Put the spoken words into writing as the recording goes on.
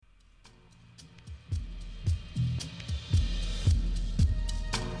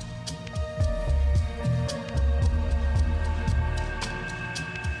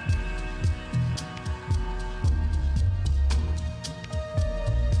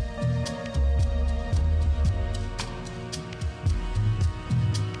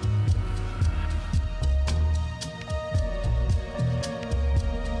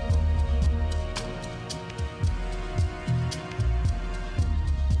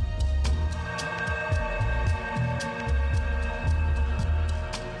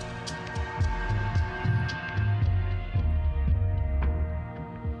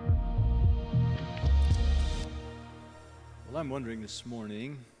I'm wondering this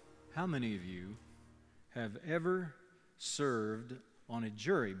morning, how many of you have ever served on a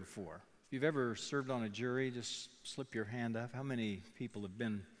jury before? If you've ever served on a jury, just slip your hand up. How many people have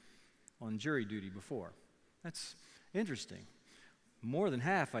been on jury duty before? That's interesting. More than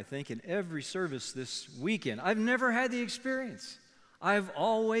half, I think, in every service this weekend. I've never had the experience. I've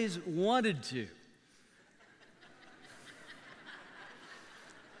always wanted to.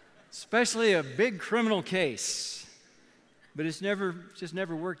 Especially a big criminal case. But it's just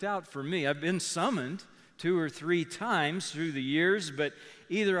never worked out for me. I've been summoned 2 or 3 times through the years, but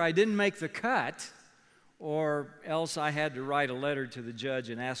either I didn't make the cut or else I had to write a letter to the judge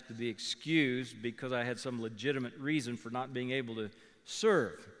and ask to be excused because I had some legitimate reason for not being able to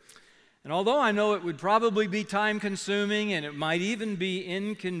serve. And although I know it would probably be time-consuming and it might even be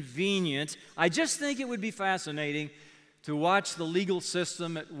inconvenient, I just think it would be fascinating to watch the legal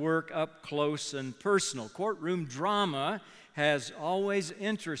system at work up close and personal. Courtroom drama has always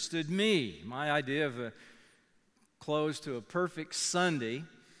interested me. My idea of a close to a perfect Sunday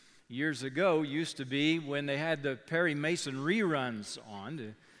years ago used to be when they had the Perry Mason reruns on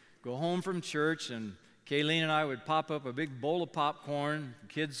to go home from church, and Kayleen and I would pop up a big bowl of popcorn. The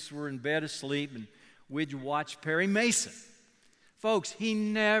kids were in bed asleep, and we'd watch Perry Mason. Folks, he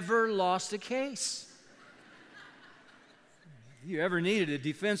never lost a case. If you ever needed a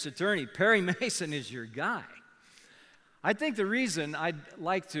defense attorney, Perry Mason is your guy. I think the reason I'd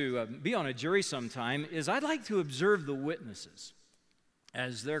like to be on a jury sometime is I'd like to observe the witnesses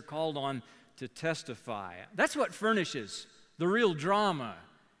as they're called on to testify. That's what furnishes the real drama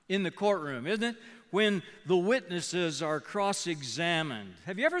in the courtroom, isn't it? When the witnesses are cross-examined.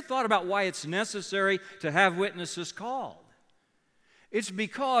 Have you ever thought about why it's necessary to have witnesses called? It's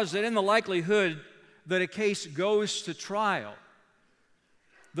because that in the likelihood that a case goes to trial,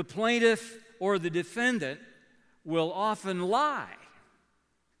 the plaintiff or the defendant will often lie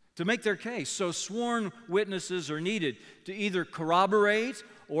to make their case. So sworn witnesses are needed to either corroborate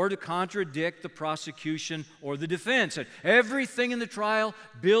or to contradict the prosecution or the defense. And everything in the trial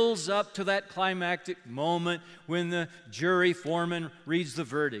builds up to that climactic moment when the jury foreman reads the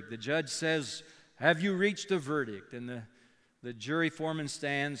verdict. The judge says, "Have you reached a verdict?" And the jury foreman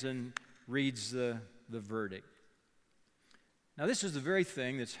stands and reads the verdict. Now, this is the very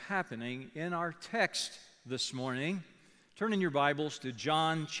thing that's happening in our text this morning. Turn in your Bibles to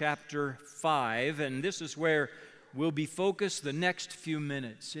John chapter 5, and this is where we'll be focused the next few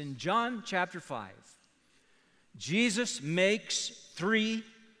minutes. In John chapter 5, Jesus makes 3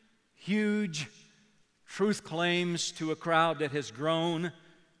 huge truth claims to a crowd that has grown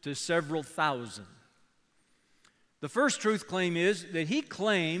to several thousand. The first truth claim is that he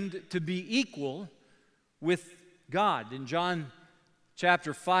claimed to be equal with God. In John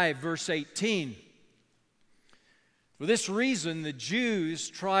chapter 5, verse 18, for this reason, the Jews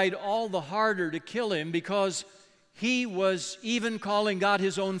tried all the harder to kill him because he was even calling God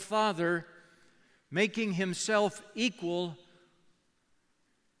his own Father, making himself equal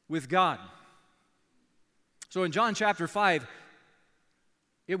with God. So in John chapter 5,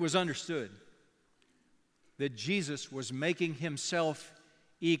 it was understood that Jesus was making himself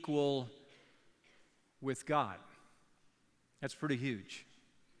equal with God. That's pretty huge.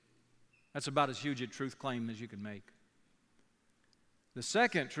 That's about as huge a truth claim as you can make. The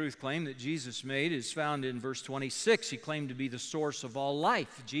second truth claim that Jesus made is found in verse 26. He claimed to be the source of all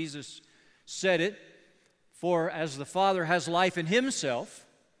life. Jesus said it, "For as the Father has life in himself,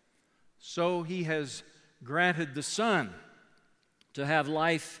 so he has granted the Son to have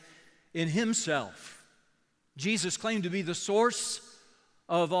life in himself." Jesus claimed to be the source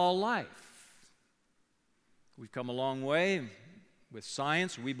of all life. We've come a long way with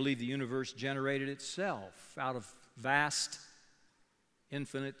science. We believe the universe generated itself out of vast,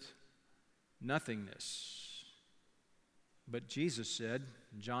 infinite nothingness. But Jesus said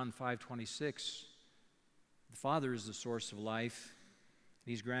in John 5:26, the Father is the source of life.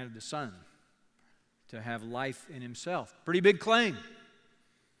 He's granted the Son to have life in himself. Pretty big claim.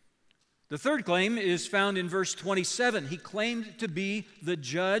 The third claim is found in verse 27. He claimed to be the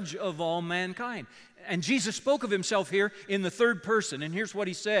judge of all mankind. And Jesus spoke of himself here in the third person. And here's what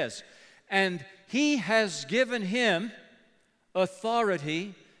he says. And he has given him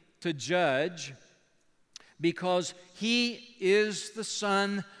authority to judge because he is the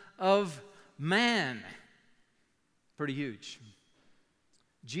Son of Man. Pretty huge.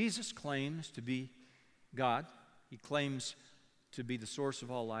 Jesus claims to be God. He claims to be the source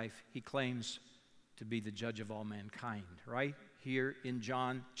of all life. He claims to be the judge of all mankind, right here in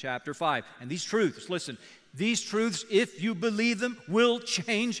John chapter 5. And these truths, listen, these truths, if you believe them, will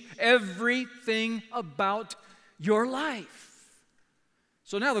change everything about your life.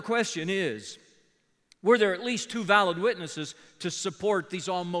 So now the question is, were there at least two valid witnesses to support these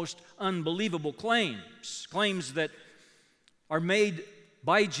almost unbelievable claims? Claims that are made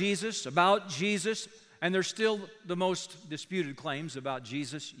by Jesus, about Jesus, and they're still the most disputed claims about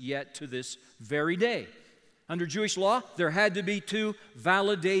Jesus yet to this very day. Under Jewish law, there had to be two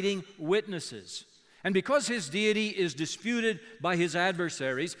validating witnesses. And because his deity is disputed by his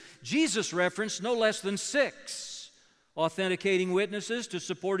adversaries, Jesus referenced no less than 6 authenticating witnesses to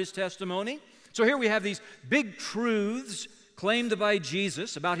support his testimony. So here we have these big truths claimed by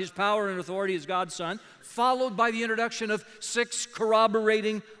Jesus about his power and authority as God's Son, followed by the introduction of 6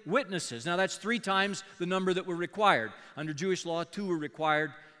 corroborating witnesses. Now that's 3 times the number that were required. Under Jewish law, 2 were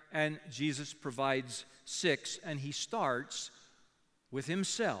required, and Jesus provides 6, and he starts with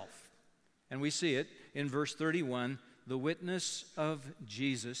himself. And we see it in verse 31, the witness of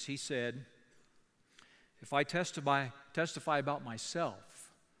Jesus. He said, if I testify about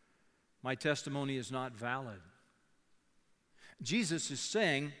myself, my testimony is not valid. Jesus is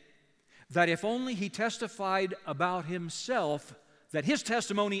saying that if only he testified about himself, that his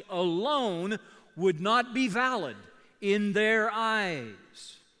testimony alone would not be valid in their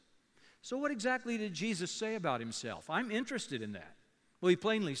eyes. So what exactly did Jesus say about himself? I'm interested in that. Well, he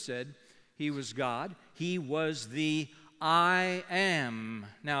plainly said he was God. He was the I am.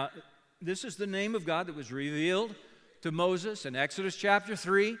 Now, this is the name of God that was revealed to Moses in Exodus chapter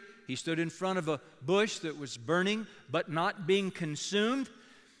 3. He stood in front of a bush that was burning but not being consumed.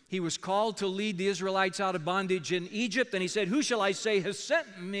 He was called to lead the Israelites out of bondage in Egypt, and he said, who shall I say has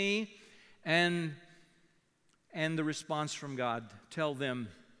sent me? And the response from God, tell them,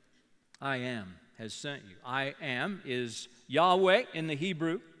 I am has sent you. I am is Yahweh in the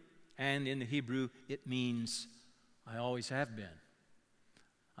Hebrew, and in the Hebrew it means I always have been.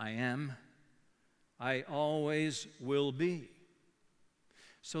 I am, I always will be.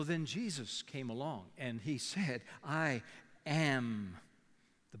 So then Jesus came along and he said, I am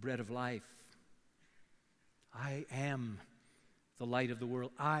the bread of life. I am the light of the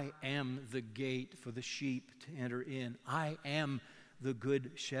world. I am the gate for the sheep to enter in. I am the good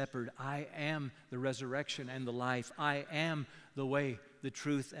shepherd. I am the resurrection and the life. I am the way, the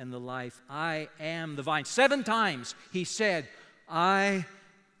truth, and the life. I am the vine. 7 times he said, I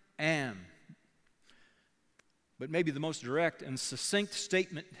am. But maybe the most direct and succinct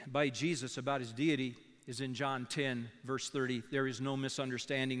statement by Jesus about his deity is in John 10, verse 30. There is no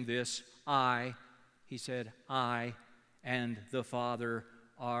misunderstanding this. He said, I and the Father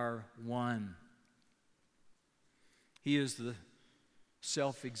are one. He is the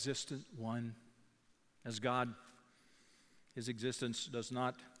self-existent one. As God, his existence does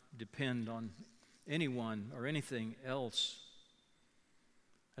not depend on anyone or anything else.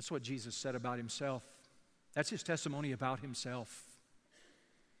 That's what Jesus said about himself. That's his testimony about himself.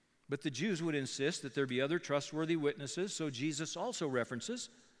 But the Jews would insist that there be other trustworthy witnesses, so Jesus also references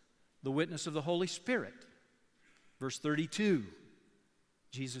the witness of the Holy Spirit. Verse 32,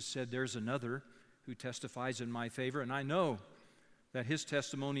 Jesus said, there's another who testifies in my favor, and I know that his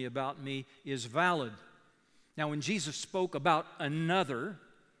testimony about me is valid. Now, when Jesus spoke about another,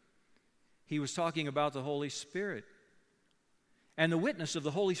 he was talking about the Holy Spirit. And the witness of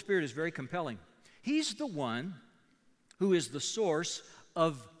the Holy Spirit is very compelling. He's the one who is the source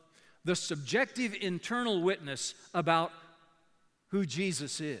of the subjective internal witness about who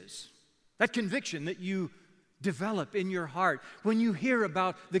Jesus is. That conviction that you develop in your heart when you hear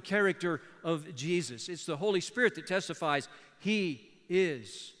about the character of Jesus. It's the Holy Spirit that testifies he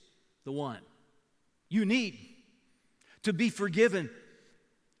is the one. You need to be forgiven,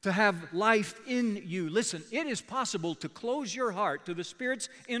 to have life in you. Listen, it is possible to close your heart to the Spirit's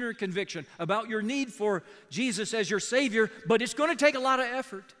inner conviction about your need for Jesus as your Savior, but it's going to take a lot of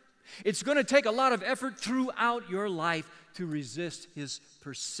effort. It's going to take a lot of effort throughout your life to resist his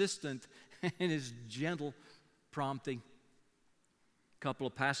persistent and his gentle prompting. A couple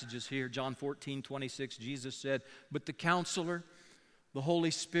of passages here. John 14:26, Jesus said, but the Counselor, the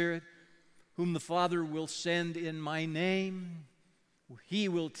Holy Spirit, whom the Father will send in my name, he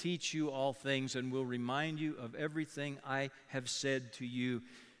will teach you all things and will remind you of everything I have said to you.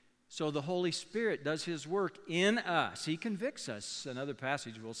 So the Holy Spirit does his work in us. He convicts us. Another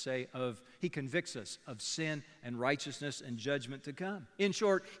passage will say he convicts us of sin and righteousness and judgment to come. In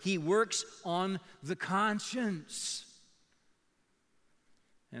short, he works on the conscience.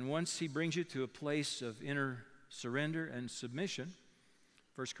 And once he brings you to a place of inner surrender and submission,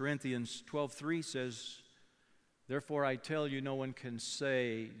 1 Corinthians 12:3 says, therefore I tell you, no one can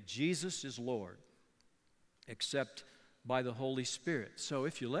say Jesus is Lord except by the Holy Spirit. So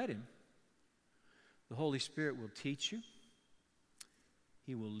if you let him, the Holy Spirit will teach you,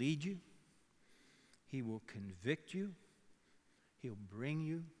 He will lead you. He will convict you. He'll bring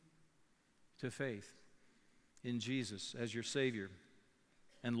you to faith in Jesus as your Savior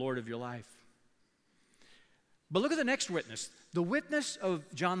and Lord of your life. But look at the next witness, the witness of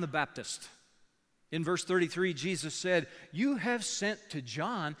John the Baptist. In verse 33, Jesus said, "You have sent to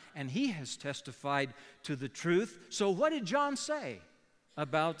John, and he has testified to the truth." So what did John say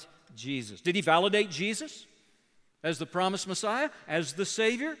about Jesus? Did he validate Jesus as the promised Messiah, as the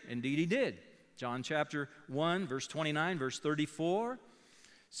Savior? Indeed he did. John chapter 1, verse 29, verse 34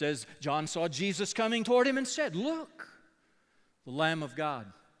 says, John saw Jesus coming toward him and said, "Look, the Lamb of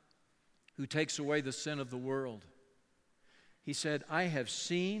God who takes away the sin of the world." He said, "I have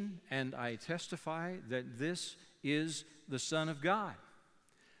seen and I testify that this is the Son of God."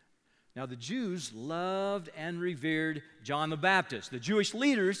 Now the Jews loved and revered John the Baptist. The Jewish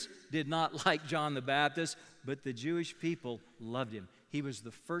leaders did not like John the Baptist, but the Jewish people loved him. He was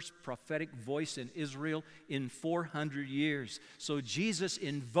the first prophetic voice in Israel in 400 years. So Jesus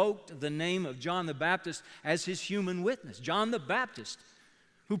invoked the name of John the Baptist as his human witness. John the Baptist,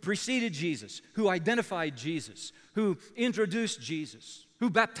 who preceded Jesus, who identified Jesus, who introduced Jesus, who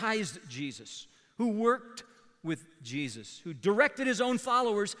baptized Jesus, who worked with Jesus, who directed his own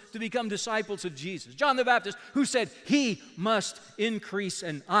followers to become disciples of Jesus. John the Baptist, who said, "He must increase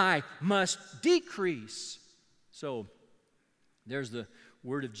and I must decrease." So, there's the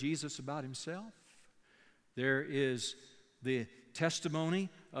word of Jesus about himself. There is the testimony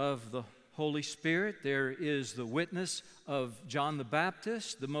of the Holy Spirit. There is the witness of John the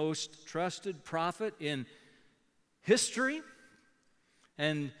Baptist, the most trusted prophet in history.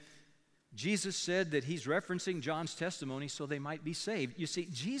 And Jesus said that he's referencing John's testimony so they might be saved. You see,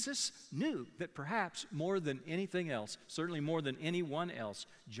 Jesus knew that perhaps more than anything else, certainly more than anyone else,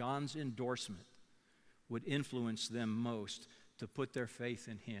 John's endorsement would influence them most to put their faith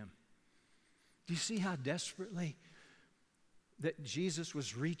in him. Do you see how desperately that Jesus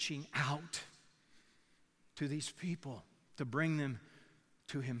was reaching out to these people to bring them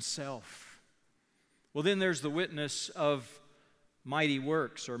to himself? Well, then there's the witness of mighty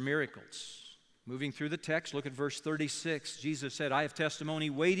works or miracles. Moving through the text, look at verse 36. Jesus said, "I have testimony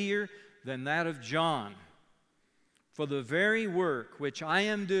weightier than that of John. For the very work which I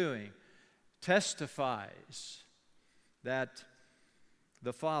am doing testifies that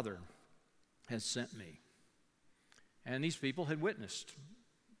the Father has sent me." And these people had witnessed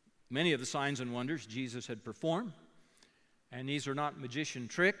many of the signs and wonders Jesus had performed. And these are not magician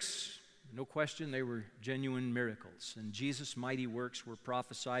tricks. No question, they were genuine miracles. And Jesus' mighty works were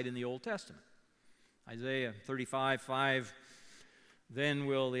prophesied in the Old Testament. Isaiah 35:5, "Then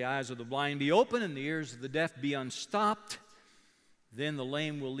will the eyes of the blind be open and the ears of the deaf be unstopped. Then the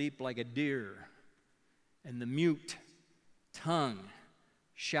lame will leap like a deer, and the mute tongue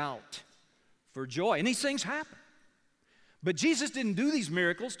shout for joy." And these things happen. But Jesus didn't do these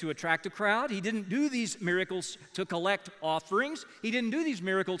miracles to attract a crowd. He didn't do these miracles to collect offerings. He didn't do these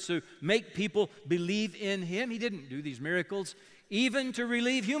miracles to make people believe in him. He didn't do these miracles even to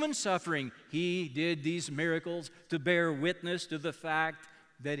relieve human suffering. He did these miracles to bear witness to the fact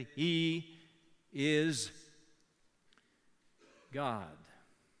that he is God.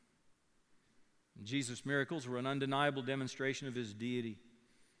 And Jesus' miracles were an undeniable demonstration of his deity.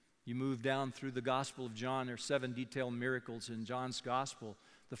 You move down through the Gospel of John, there are 7 detailed miracles in John's Gospel.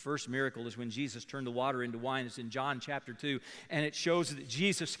 The first miracle is when Jesus turned the water into wine. It's in John chapter 2, and it shows that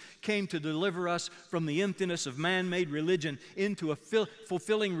Jesus came to deliver us from the emptiness of man-made religion into a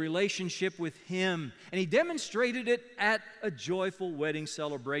fulfilling relationship with him. And he demonstrated it at a joyful wedding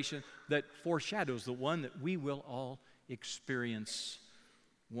celebration that foreshadows the one that we will all experience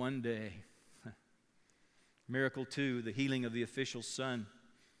one day. Miracle 2, the healing of the official's son.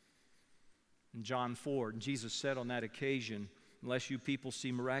 In John 4, Jesus said on that occasion, "Unless you people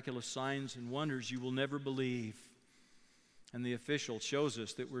see miraculous signs and wonders, you will never believe." And the official shows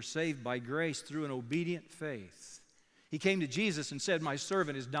us that we're saved by grace through an obedient faith. He came to Jesus and said, my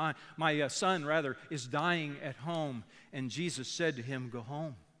son is dying at home. And Jesus said to him, "Go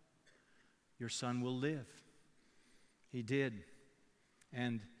home. Your son will live." He did.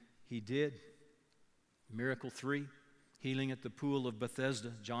 And he did. Miracle 3. Healing at the pool of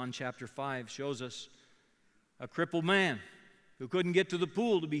Bethesda. John chapter 5 shows us a crippled man who couldn't get to the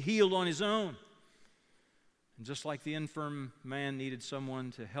pool to be healed on his own. And just like the infirm man needed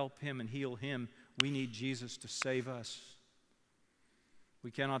someone to help him and heal him, we need Jesus to save us. We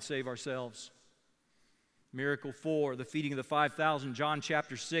cannot save ourselves. Miracle 4, the feeding of the 5,000. John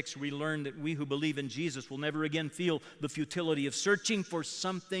chapter 6, we learn that we who believe in Jesus will never again feel the futility of searching for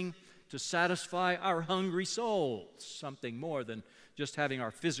something to satisfy our hungry souls, something more than just having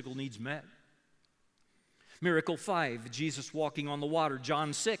our physical needs met. Miracle 5, Jesus walking on the water,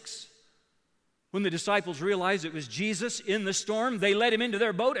 John 6. When the disciples realized it was Jesus in the storm, they let him into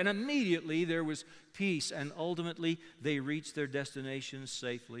their boat, and immediately there was peace, and ultimately they reached their destination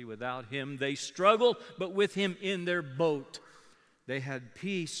safely. Without him, they struggled, but with him in their boat, they had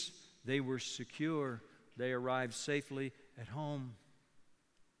peace, they were secure, they arrived safely at home.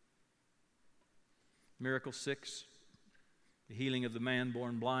 Miracle 6, the healing of the man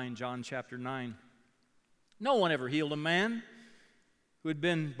born blind, John chapter 9. No one ever healed a man who had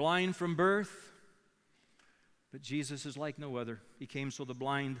been blind from birth. But Jesus is like no other. He came so the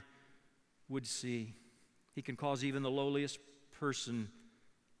blind would see. He can cause even the lowliest person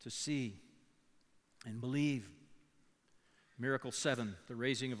to see and believe. Miracle 7, the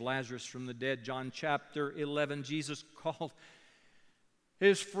raising of Lazarus from the dead, John chapter 11. Jesus called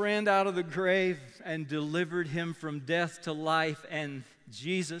his friend out of the grave and delivered him from death to life. And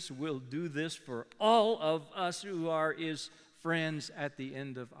Jesus will do this for all of us who are his friends at the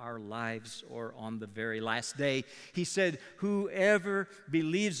end of our lives or on the very last day. He said, whoever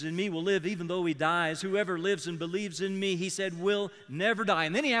believes in me will live even though he dies. Whoever lives and believes in me, he said, will never die.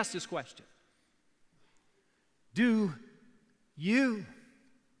 And then he asked this question: do you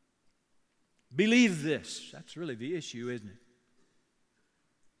believe this? That's really the issue, isn't it?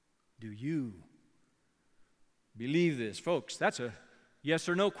 Do you believe this? Folks, that's a yes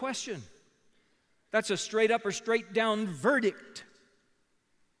or no question. That's a straight up or straight down verdict.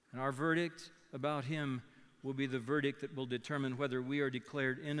 And our verdict about him will be the verdict that will determine whether we are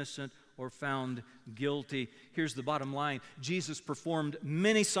declared innocent or found guilty. Here's the bottom line. Jesus performed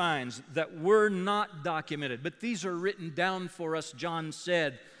many signs that were not documented, but these are written down for us, John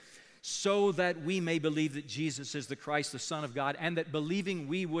said, so that we may believe that Jesus is the Christ, the Son of God, and that believing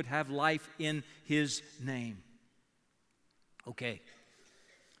we would have life in his name. Okay.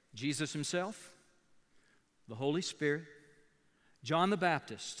 Jesus himself, the Holy Spirit, John the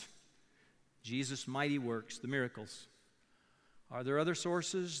Baptist, Jesus' mighty works, the miracles. Are there other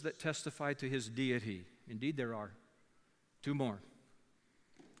sources that testify to his deity? Indeed there are. Two more.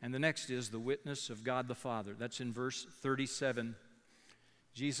 And the next is the witness of God the Father. That's in verse 37.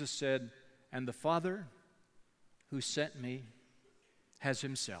 Jesus said, and the Father who sent me has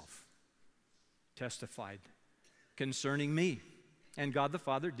himself testified concerning me. And God the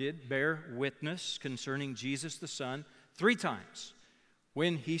Father did bear witness concerning Jesus the Son 3 times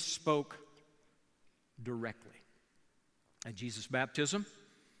when he spoke directly. At Jesus' baptism,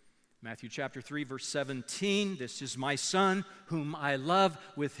 Matthew chapter 3, verse 17, this is my Son whom I love,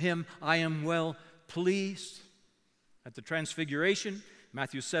 with him I am well pleased. At the Transfiguration,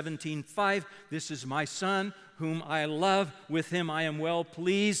 Matthew 17:5, this is my Son whom I love, with him I am well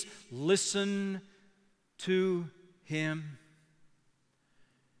pleased. Listen to him.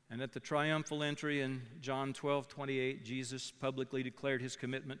 And at the triumphal entry in John 12:28, Jesus publicly declared his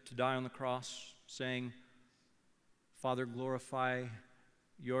commitment to die on the cross, saying, Father, glorify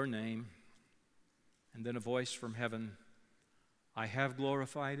your name. And then a voice from heaven, I have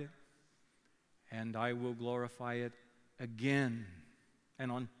glorified it, and I will glorify it again.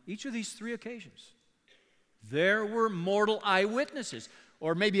 And on each of these 3 occasions, there were mortal eyewitnesses,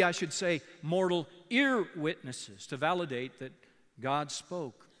 or maybe I should say mortal ear witnesses, to validate that God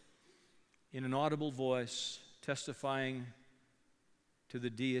spoke in an audible voice, testifying to the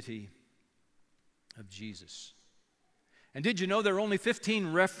deity of Jesus. And did you know there are only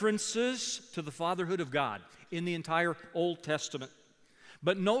 15 references to the fatherhood of God in the entire Old Testament?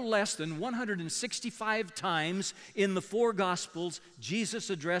 But no less than 165 times in the 4 Gospels,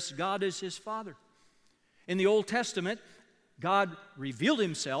 Jesus addressed God as his Father. In the Old Testament, God revealed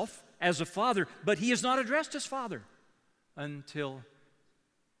himself as a father, but he is not addressed as Father until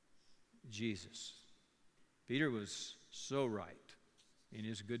Jesus. Peter was so right in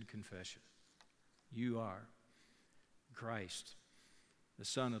his good confession. You are Christ, the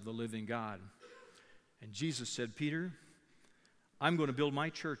Son of the living God. And Jesus said, Peter, I'm going to build my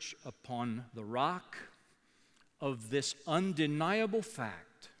church upon the rock of this undeniable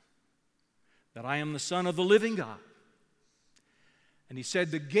fact that I am the Son of the living God. And he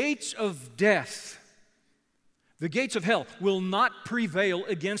said, the gates of death, the gates of hell will not prevail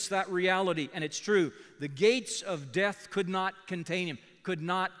against that reality. And it's true. The gates of death could not contain him, could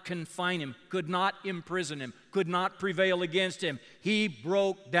not confine him, could not imprison him, could not prevail against him. He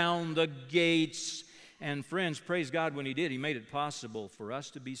broke down the gates. And friends, praise God, when he did, he made it possible for us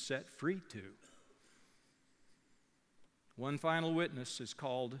to be set free too. One final witness is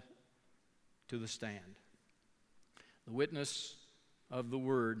called to the stand. The witness of the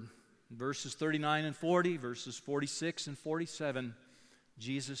Word In verses 39 and 40, verses 46 and 47,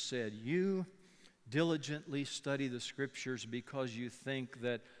 Jesus said, "You diligently study the Scriptures because you think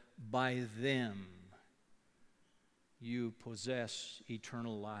that by them you possess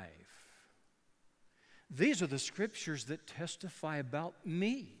eternal life. These are the Scriptures that testify about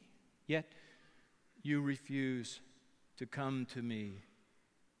me, yet you refuse to come to me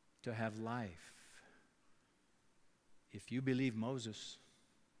to have life. If you believe Moses,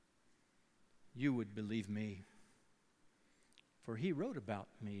 you would believe me, for he wrote about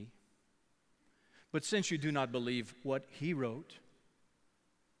me. But since you do not believe what he wrote,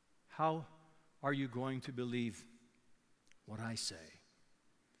 how are you going to believe what I say?"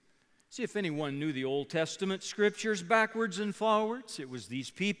 See, if anyone knew the Old Testament Scriptures backwards and forwards, it was these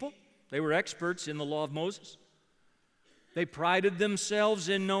people. They were experts in the law of Moses. They prided themselves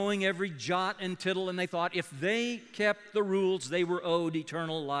in knowing every jot and tittle, and they thought if they kept the rules, they were owed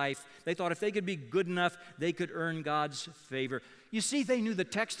eternal life. They thought if they could be good enough, they could earn God's favor. You see, they knew the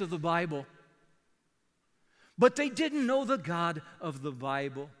text of the Bible, but they didn't know the God of the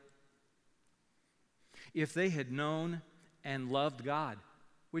Bible. If they had known and loved God,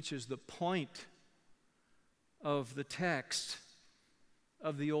 which is the point of the text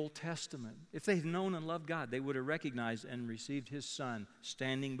of the Old Testament, if they had known and loved God, they would have recognized and received His Son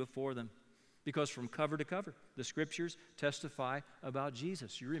standing before them. Because from cover to cover, the Scriptures testify about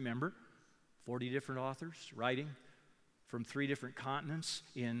Jesus. You remember, 40 different authors writing from 3 different continents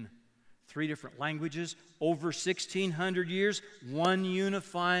in 3 different languages, over 1,600 years, one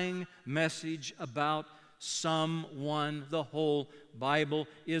unifying message about someone. The whole Bible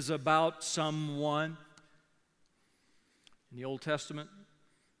is about someone. In the Old Testament,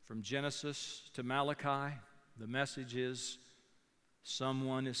 from Genesis to Malachi, the message is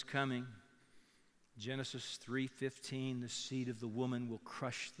someone is coming. Genesis 3:15, the seed of the woman will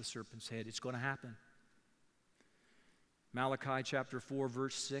crush the serpent's head. It's going to happen. Malachi chapter 4,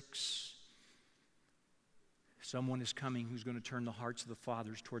 verse 6, someone is coming who's going to turn the hearts of the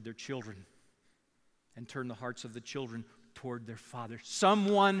fathers toward their children and turn the hearts of the children toward their fathers.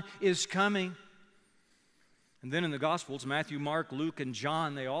 Someone is coming. And then in the Gospels, Matthew, Mark, Luke, and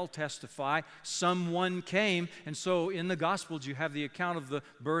John, they all testify someone came. And so in the Gospels, you have the account of the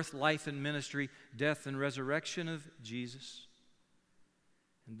birth, life, and ministry, death, and resurrection of Jesus.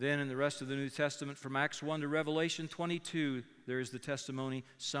 And then in the rest of the New Testament, from Acts 1 to Revelation 22, there is the testimony,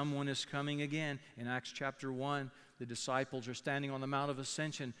 someone is coming again. In Acts chapter 1, the disciples are standing on the Mount of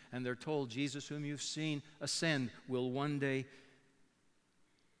Ascension, and they're told, Jesus, whom you've seen ascend, will one day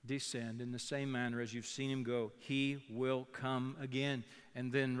descend in the same manner as you've seen him go. He will come again.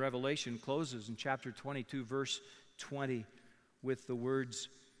 And then Revelation closes in chapter 22, verse 20, with the words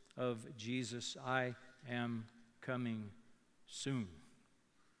of Jesus, I am coming soon.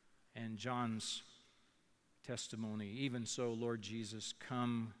 And John's testimony, even so, Lord Jesus,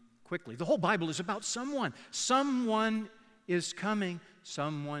 come quickly. The whole Bible is about someone. Someone is coming.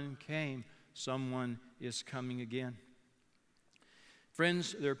 Someone came. Someone is coming again.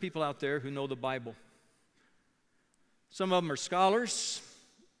 Friends, there are people out there who know the Bible. Some of them are scholars,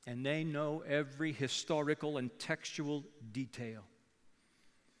 and they know every historical and textual detail.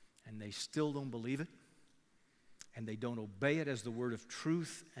 And they still don't believe it, and they don't obey it as the word of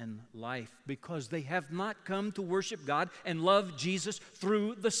truth and life, because they have not come to worship God and love Jesus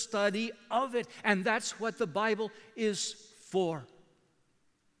through the study of it. And that's what the Bible is for.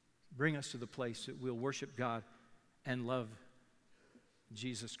 Bring us to the place that we'll worship God and love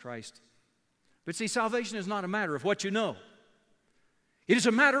Jesus Christ. But see, salvation is not a matter of what you know. It is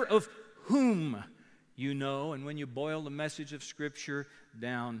a matter of whom you know. And when you boil the message of Scripture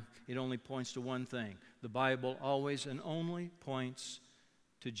down, it only points to one thing. The Bible always and only points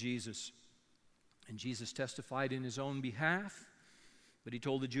to Jesus. And Jesus testified in his own behalf, but he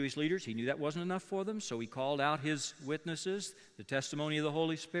told the Jewish leaders he knew that wasn't enough for them, so he called out his witnesses, the testimony of the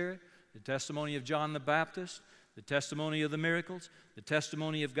Holy Spirit, the testimony of John the Baptist, the testimony of the miracles, the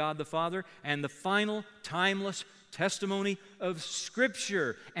testimony of God the Father, and the final, timeless testimony of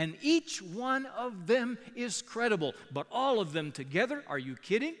Scripture. And each one of them is credible. But all of them together, are you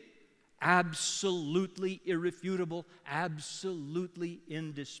kidding? Absolutely irrefutable, absolutely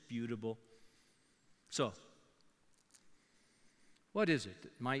indisputable. So, what is it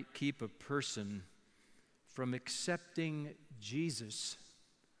that might keep a person from accepting Jesus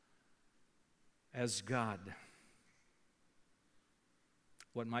as God?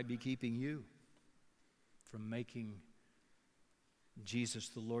 What might be keeping you from making Jesus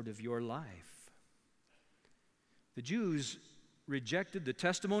the Lord of your life? The Jews rejected the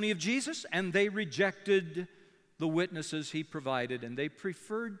testimony of Jesus, and they rejected the witnesses he provided, and they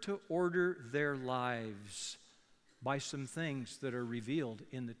preferred to order their lives by some things that are revealed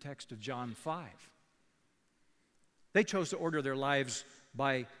in the text of John 5. They chose to order their lives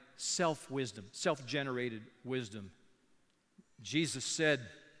by self-wisdom, self-generated wisdom. Jesus said,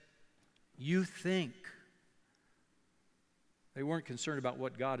 "You think." They weren't concerned about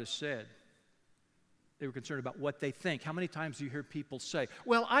what God has said. They were concerned about what they think. How many times do you hear people say,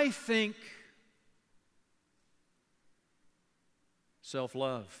 "Well, I think"?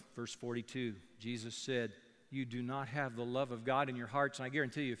 Self-love, verse 42, Jesus said, "You do not have the love of God in your hearts." And I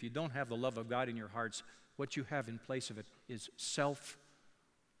guarantee you, if you don't have the love of God in your hearts, what you have in place of it is self-love.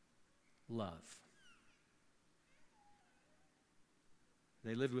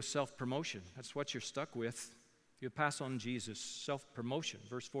 They lived with self-promotion. That's what you're stuck with. You pass on Jesus, self-promotion.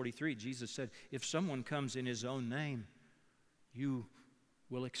 Verse 43, Jesus said, "If someone comes in his own name, you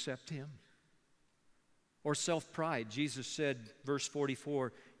will accept him." Or self-pride. Jesus said, verse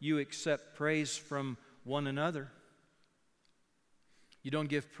 44, "You accept praise from one another." You don't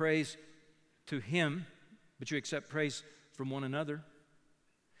give praise to him, but you accept praise from one another.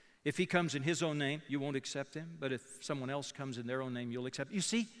 If he comes in his own name, you won't accept him. But if someone else comes in their own name, you'll accept. You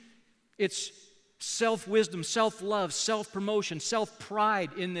see, it's self-wisdom, self-love, self-promotion,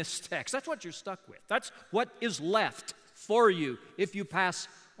 self-pride in this text. That's what you're stuck with. That's what is left for you if you pass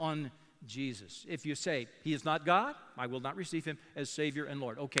on Jesus. If you say, "He is not God, I will not receive him as Savior and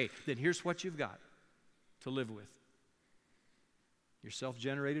Lord." Okay, then here's what you've got to live with. Your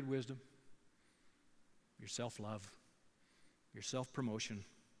self-generated wisdom, your self-love, your self-promotion,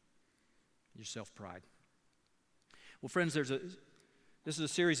 your self-pride. Well, friends, this is a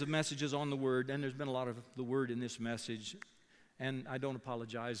series of messages on the Word, and there's been a lot of the Word in this message, and I don't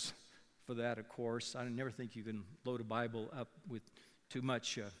apologize for that, of course. I never think you can load a Bible up with too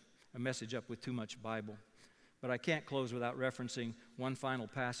much, a message up with too much Bible. But I can't close without referencing one final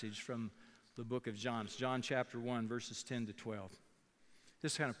passage from the book of John. It's John chapter 1, verses 10 to 12.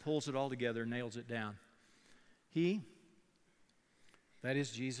 This kind of pulls it all together, nails it down. He, that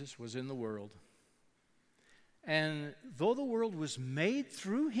is Jesus, was in the world. And though the world was made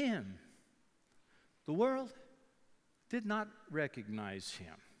through him, the world did not recognize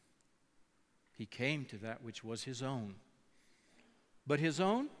him. He came to that which was his own, but his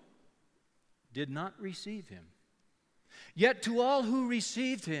own did not receive him. Yet to all who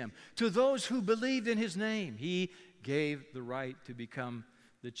received him, to those who believed in his name, he gave the right to become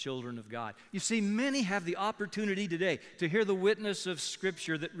the children of God. You see, many have the opportunity today to hear the witness of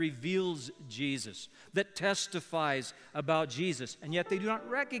Scripture that reveals Jesus, that testifies about Jesus, and yet they do not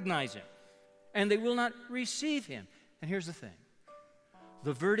recognize him, and they will not receive him. And here's the thing.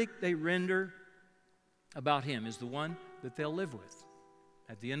 The verdict they render about him is the one that they'll live with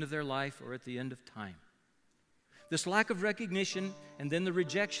at the end of their life or at the end of time. This lack of recognition and then the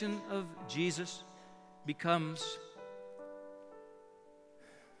rejection of Jesus becomes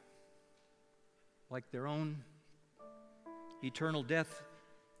like their own eternal death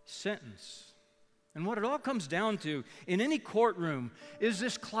sentence. And what it all comes down to in any courtroom is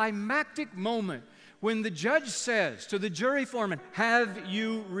this climactic moment when the judge says to the jury foreman, "Have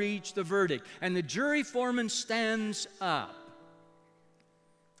you reached the verdict?" And the jury foreman stands up.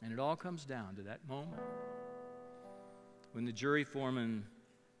 And it all comes down to that moment when the jury foreman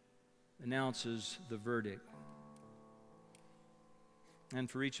announces the verdict. And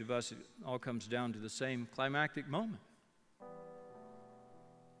for each of us, it all comes down to the same climactic moment.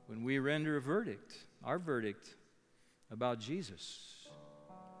 When we render a verdict, our verdict about Jesus,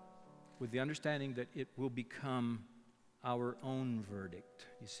 with the understanding that it will become our own verdict.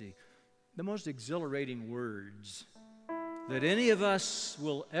 You see, the most exhilarating words that any of us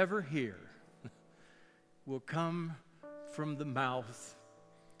will ever hear will come from the mouth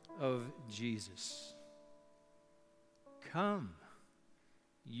of Jesus. "Come,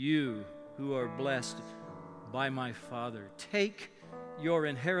 you who are blessed by my Father, take your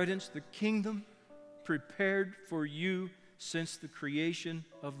inheritance, the kingdom prepared for you since the creation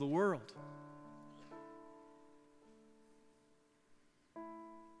of the world."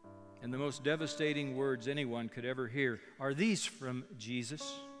 And the most devastating words anyone could ever hear are these from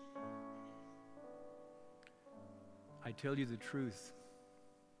Jesus. "I tell you the truth,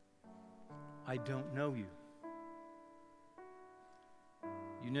 I don't know you.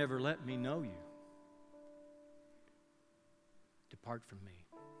 You never let me know you. Depart from me."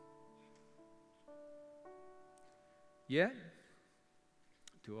 Yet,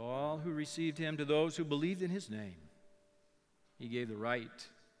 to all who received him, to those who believed in his name, he gave the right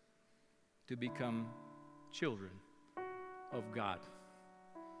to become children of God.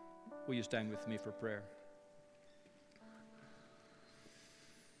 Will you stand with me for prayer?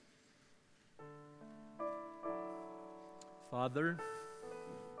 Father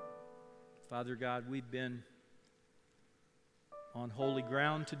God, we've been on holy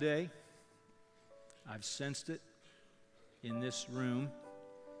ground today. I've sensed it in this room,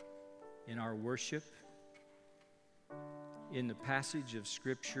 in our worship, in the passage of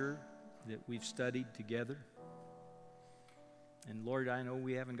Scripture that we've studied together. And Lord, I know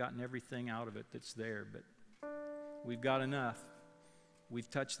we haven't gotten everything out of it that's there, but we've got enough. We've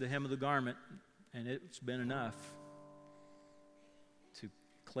touched the hem of the garment, and it's been enough to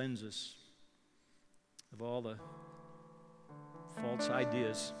cleanse us of all the false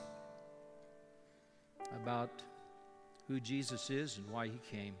ideas about who Jesus is and why he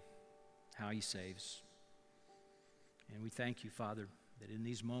came, how he saves. And we thank you, Father, that in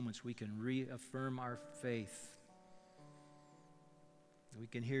these moments we can reaffirm our faith. We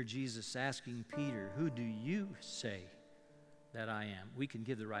can hear Jesus asking Peter, "Who do you say that I am?" We can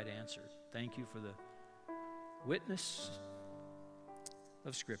give the right answer. Thank you for the witness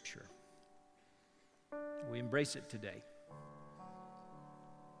of Scripture. We embrace it today.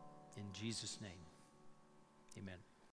 In Jesus' name, amen.